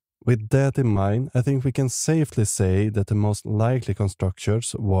 With that in mind, I think we can safely say that the most likely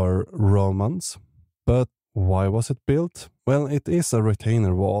constructors were Romans. But why was it built? Well, it is a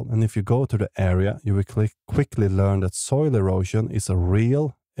retainer wall, and if you go to the area, you will quickly learn that soil erosion is a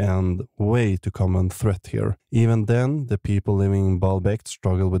real and way too common threat here. Even then, the people living in Baalbek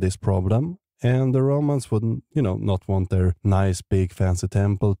struggle with this problem. And the Romans would, not want their nice, big, fancy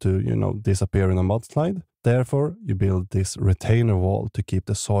temple to, disappear in a mudslide. Therefore, you build this retainer wall to keep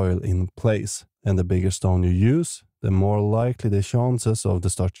the soil in place. And the bigger stone you use, the more likely the chances of the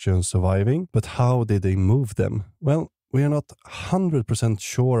structure surviving. But how did they move them? Well, we are not 100%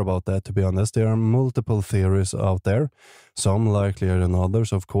 sure about that, to be honest. There are multiple theories out there, some likelier than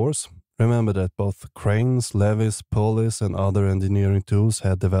others, of course. Remember that both cranes, levees, pulleys, and other engineering tools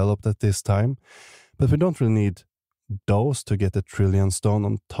had developed at this time, but we don't really need those to get the trillion stone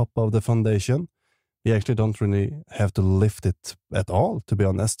on top of the foundation. We actually don't really have to lift it at all, to be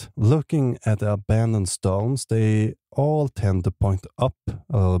honest. Looking at the abandoned stones, they all tend to point up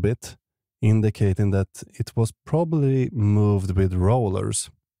a little bit, indicating that it was probably moved with rollers.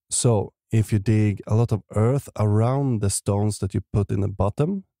 So, if you dig a lot of earth around the stones that you put in the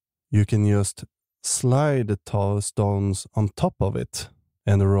bottom, you can just slide the tall stones on top of it,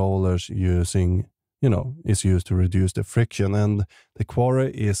 and the rollers is used to reduce the friction. And the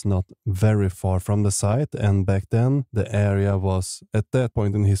quarry is not very far from the site, and back then the area was, at that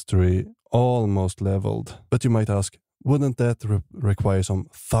point in history, almost leveled. But you might ask, wouldn't that require some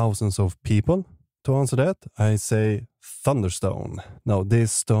thousands of people? To answer that, I say Thunderstone. Now,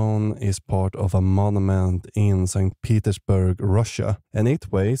 this stone is part of a monument in St. Petersburg, Russia, and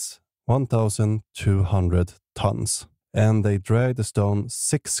it weighs 1,200 tons. And they dragged the stone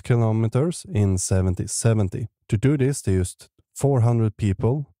 6 kilometers in 1770. To do this, they used 400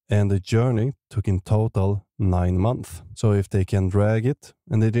 people, and the journey took in total 9 months. So if they can drag it,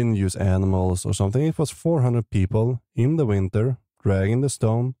 and they didn't use animals or something, it was 400 people in the winter dragging the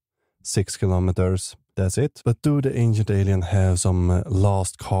stone 6 kilometers. That's it. But do the ancient aliens have some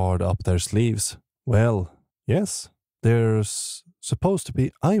last card up their sleeves? Well, yes. There's supposed to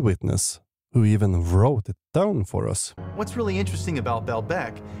be eyewitness who even wrote it down for us. What's really interesting about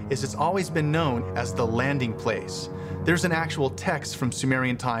Baalbek is it's always been known as the landing place. There's an actual text from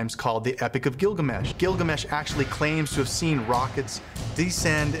Sumerian times called the Epic of Gilgamesh. Gilgamesh actually claims to have seen rockets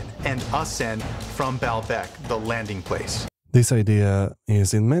descend and ascend from Baalbek, the landing place. This idea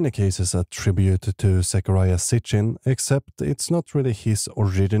is in many cases attributed to Zechariah Sitchin, except it's not really his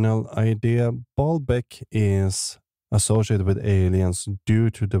original idea. Baalbek is associated with aliens due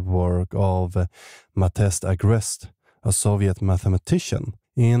to the work of Matest Agrest, a Soviet mathematician.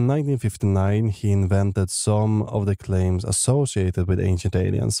 In 1959, he invented some of the claims associated with ancient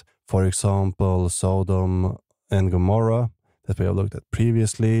aliens. For example, Sodom and Gomorrah, that we have looked at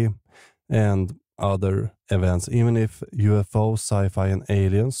previously, and other events. Even if UFO, sci-fi, and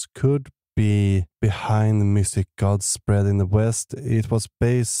aliens could be behind mystic gods spread in the West, it was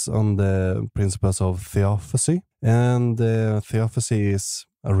based on the principles of theosophy. And theosophy is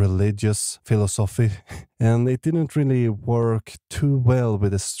a religious philosophy, and it didn't really work too well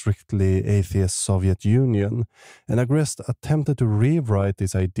with the strictly atheist Soviet Union. And Agrest attempted to rewrite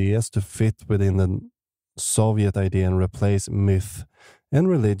these ideas to fit within the Soviet idea and replace myth and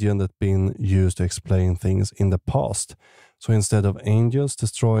religion that been used to explain things in the past. So instead of angels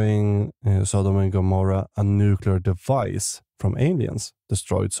destroying Sodom and Gomorrah, a nuclear device from aliens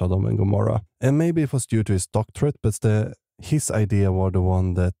destroyed Sodom and Gomorrah. And maybe it was due to his doctorate, but his idea was the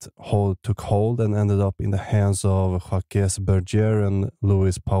one that took hold and ended up in the hands of Jacques Bergier and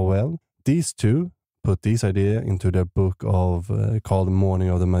Louis Powell. These two put this idea into their book called Morning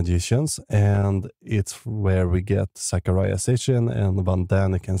of the Magicians, and it's where we get Zechariah Sitchin and Van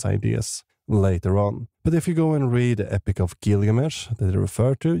Daniken's ideas later on. But if you go and read the Epic of Gilgamesh that they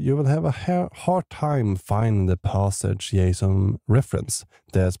refer to, you will have a hard time finding the passage Jason reference.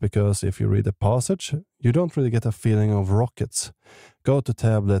 That's because if you read the passage, you don't really get a feeling of rockets. Go to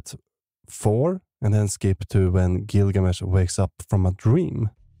tablet 4 and then skip to when Gilgamesh wakes up from a dream.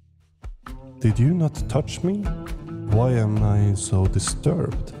 Did you not touch me? Why am I so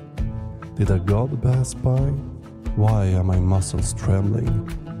disturbed? Did a god pass by? Why are my muscles trembling?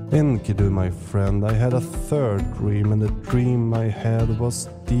 Enkidu, my friend, I had a third dream, and the dream I had was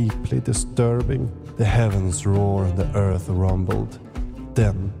deeply disturbing. The heavens roared, the earth rumbled.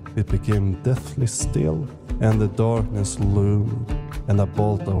 Then it became deathly still, and the darkness loomed, and a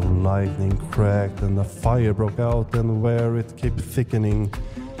bolt of lightning cracked, and a fire broke out, and where it kept thickening,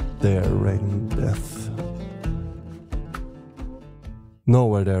 there reigned death.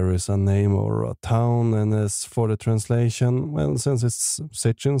 Nowhere there is a name or a town, and as for the translation, well, since it's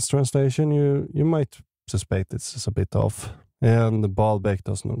Sitchin's translation, you might suspect it's a bit off. And the Baalbek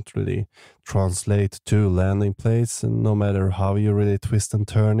does not really translate to landing place, no matter how you really twist and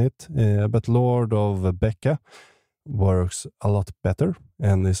turn it. But Lord of Becca works a lot better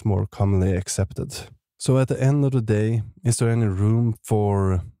and is more commonly accepted. So at the end of the day, is there any room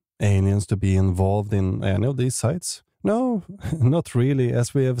for aliens to be involved in any of these sites? No, not really,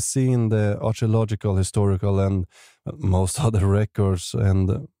 as we have seen the archaeological, historical, and most other records,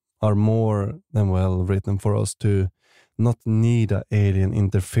 and are more than well written for us to not need alien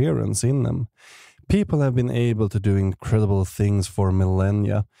interference in them. People have been able to do incredible things for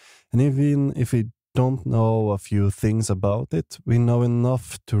millennia, and even if we don't know a few things about it, we know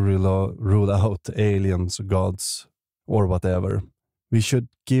enough to rule out aliens, gods, or whatever. We should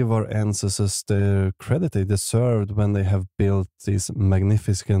give our ancestors the credit they deserved when they have built these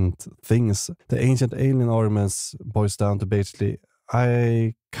magnificent things. The ancient alien armies boils down to basically,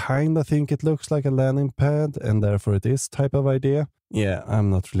 I kinda think it looks like a landing pad, and therefore it is type of idea. Yeah, I'm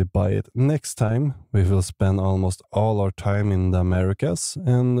not really by it. Next time, we will spend almost all our time in the Americas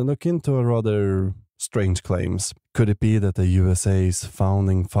and look into a rather strange claims. Could it be that the USA's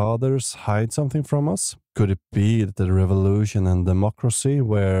founding fathers hide something from us? Could it be that the revolution and democracy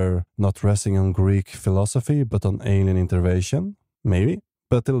were not resting on Greek philosophy but on alien intervention? Maybe.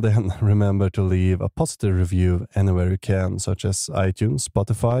 But till then, remember to leave a positive review anywhere you can, such as iTunes,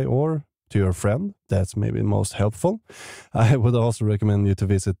 Spotify, or to your friend. That's maybe most helpful. I would also recommend you to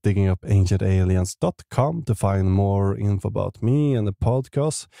visit diggingupancientaliens.com to find more info about me and the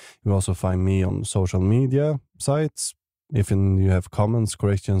podcast. You also find me on social media sites. If you have comments,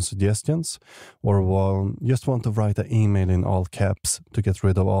 corrections, suggestions, or just want to write an email in all caps to get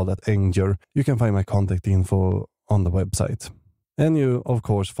rid of all that anger, you can find my contact info on the website. And you, of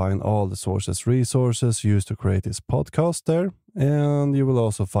course, find all the resources used to create this podcast there. And you will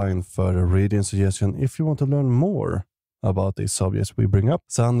also find further reading suggestions if you want to learn more about these subjects we bring up.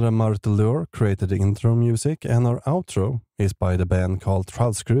 Sandra Martelur created the intro music, and our outro is by the band called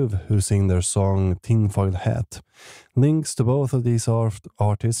Trollskruv, who sing their song Tinfoil Hat. Links to both of these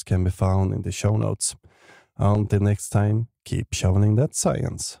artists can be found in the show notes. Until next time, keep shoveling that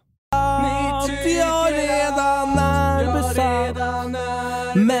science.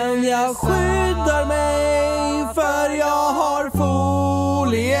 Men jag skyddar mig för jag har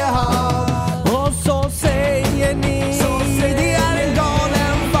foliehatt. Och så säger ni det är en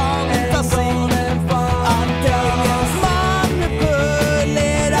galen fantasi att Deus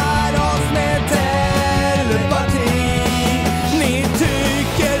manipulerar oss med telepati. Ni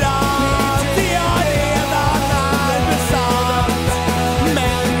tycker att jag redan är besatt,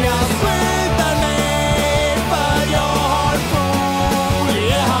 men jag skyddar mig för jag har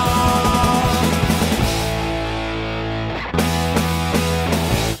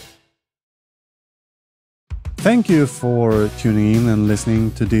Thank you for tuning in and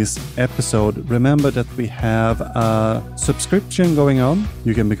listening to this episode. Remember that we have a subscription going on.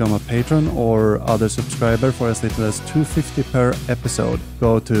 You can become a patron or other subscriber for as little as $2.50 per episode.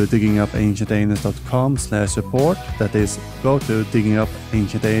 Go to diggingupancientaliens.com/support. That is, go to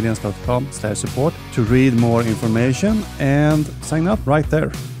diggingupancientaliens.com/support to read more information and sign up right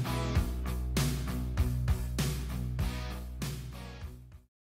there.